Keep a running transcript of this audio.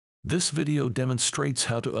This video demonstrates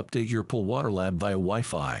how to update your PoolWaterLAB via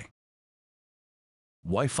Wi-Fi.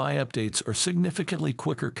 Wi-Fi updates are significantly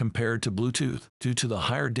quicker compared to Bluetooth due to the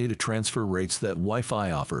higher data transfer rates that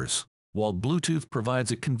Wi-Fi offers. While Bluetooth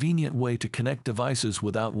provides a convenient way to connect devices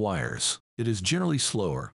without wires, it is generally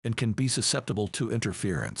slower and can be susceptible to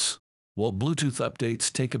interference. While Bluetooth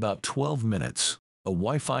updates take about 12 minutes, a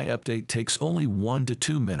Wi-Fi update takes only 1 to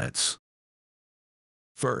 2 minutes.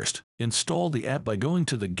 First, install the app by going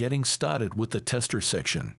to the Getting Started with the Tester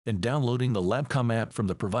section and downloading the Labcom app from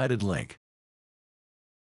the provided link.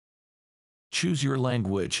 Choose your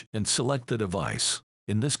language and select the device,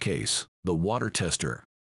 in this case, the water tester.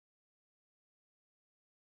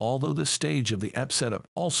 Although this stage of the app setup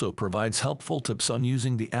also provides helpful tips on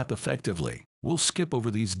using the app effectively, we'll skip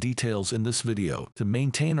over these details in this video to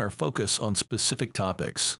maintain our focus on specific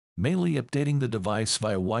topics, mainly updating the device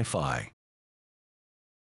via Wi-Fi.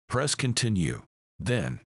 Press Continue.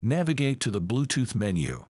 Then, navigate to the Bluetooth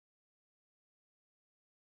menu.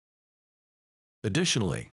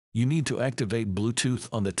 Additionally, you need to activate Bluetooth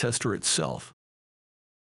on the tester itself.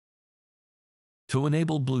 To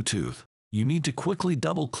enable Bluetooth, you need to quickly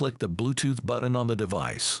double-click the Bluetooth button on the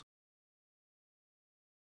device.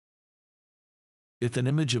 If an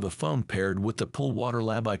image of a phone paired with the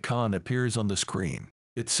PoolWaterLAB icon appears on the screen,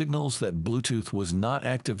 it signals that Bluetooth was not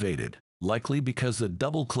activated, likely because the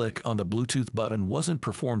double-click on the Bluetooth button wasn't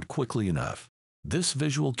performed quickly enough. This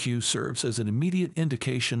visual cue serves as an immediate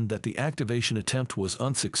indication that the activation attempt was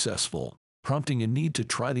unsuccessful, prompting a need to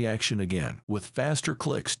try the action again with faster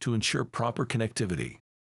clicks to ensure proper connectivity.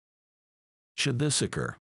 Should this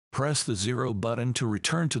occur, press the 0 button to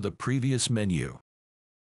return to the previous menu.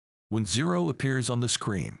 When 0 appears on the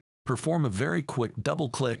screen, perform a very quick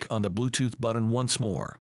double-click on the Bluetooth button once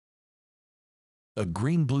more. A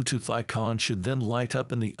green Bluetooth icon should then light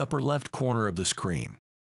up in the upper left corner of the screen.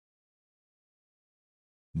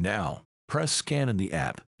 Now, press Scan in the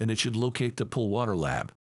app, and it should locate the PoolWaterLAB.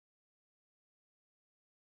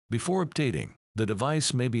 Before updating, the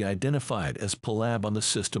device may be identified as poollab on the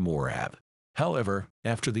system or app. However,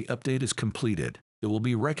 after the update is completed, it will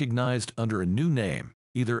be recognized under a new name,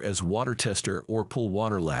 either as Water Tester or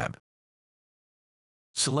PoolWaterLAB.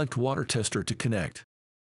 Select Water Tester to connect.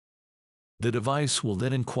 The device will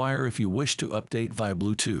then inquire if you wish to update via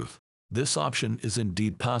Bluetooth. This option is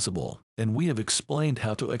indeed possible, and we have explained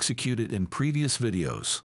how to execute it in previous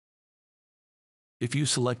videos. If you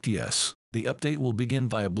select Yes, the update will begin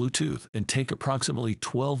via Bluetooth and take approximately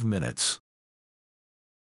 12 minutes.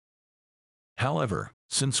 However,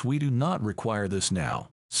 since we do not require this now,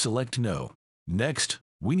 select No. Next,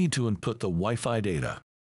 we need to input the Wi-Fi data.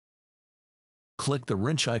 Click the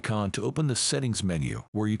wrench icon to open the Settings menu,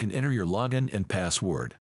 where you can enter your login and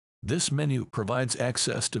password. This menu provides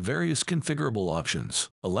access to various configurable options,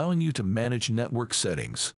 allowing you to manage network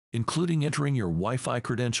settings, including entering your Wi-Fi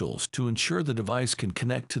credentials to ensure the device can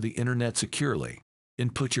connect to the internet securely.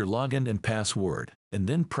 Input your login and password, and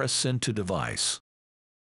then press Send to Device.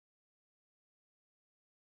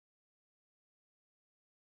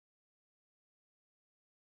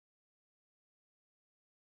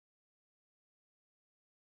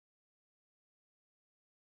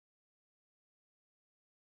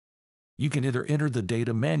 You can either enter the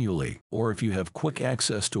data manually, or if you have quick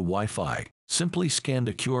access to Wi-Fi, simply scan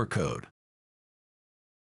the QR code.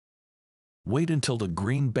 Wait until the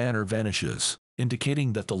green banner vanishes,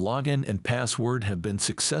 indicating that the login and password have been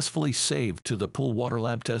successfully saved to the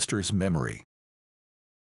PoolWaterLAB tester's memory.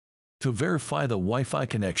 To verify the Wi-Fi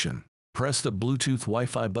connection, press the Bluetooth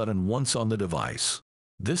Wi-Fi button once on the device.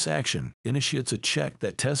 This action initiates a check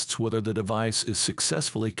that tests whether the device is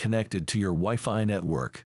successfully connected to your Wi-Fi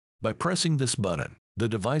network. By pressing this button, the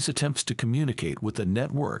device attempts to communicate with the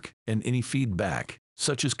network, and any feedback,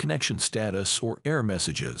 such as connection status or error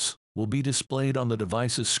messages, will be displayed on the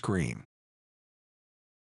device's screen.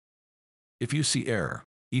 If you see error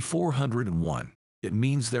E401, it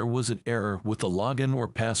means there was an error with the login or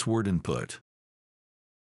password input.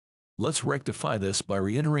 Let's rectify this by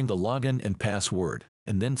re-entering the login and password,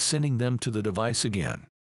 and then sending them to the device again.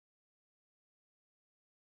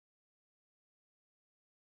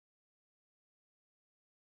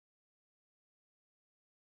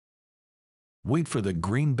 Wait for the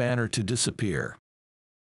green banner to disappear.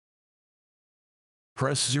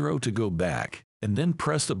 Press 0 to go back, and then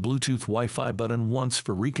press the Bluetooth Wi-Fi button once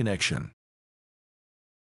for reconnection.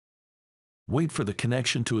 Wait for the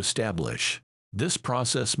connection to establish. This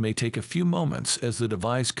process may take a few moments as the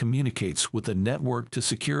device communicates with the network to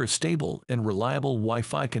secure a stable and reliable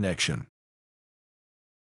Wi-Fi connection.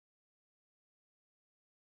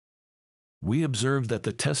 We observe that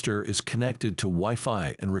the tester is connected to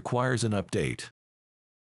Wi-Fi and requires an update.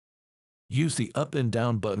 Use the up and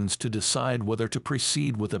down buttons to decide whether to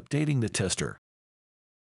proceed with updating the tester.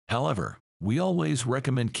 However, we always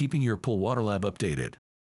recommend keeping your PoolWaterLAB updated.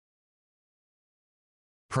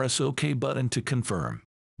 Press OK button to confirm.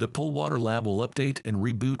 The PoolWaterLAB will update and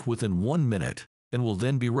reboot within 1 minute and will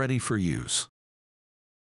then be ready for use.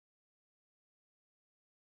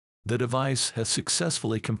 The device has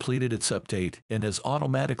successfully completed its update and has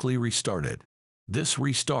automatically restarted. This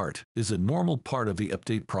restart is a normal part of the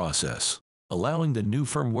update process, allowing the new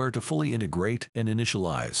firmware to fully integrate and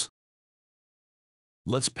initialize.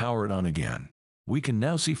 Let's power it on again. We can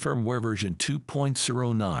now see firmware version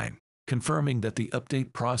 2.09, confirming that the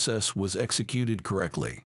update process was executed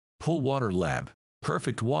correctly. PoolWaterLAB,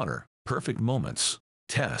 perfect water, perfect moments.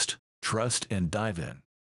 Test, trust, and dive in.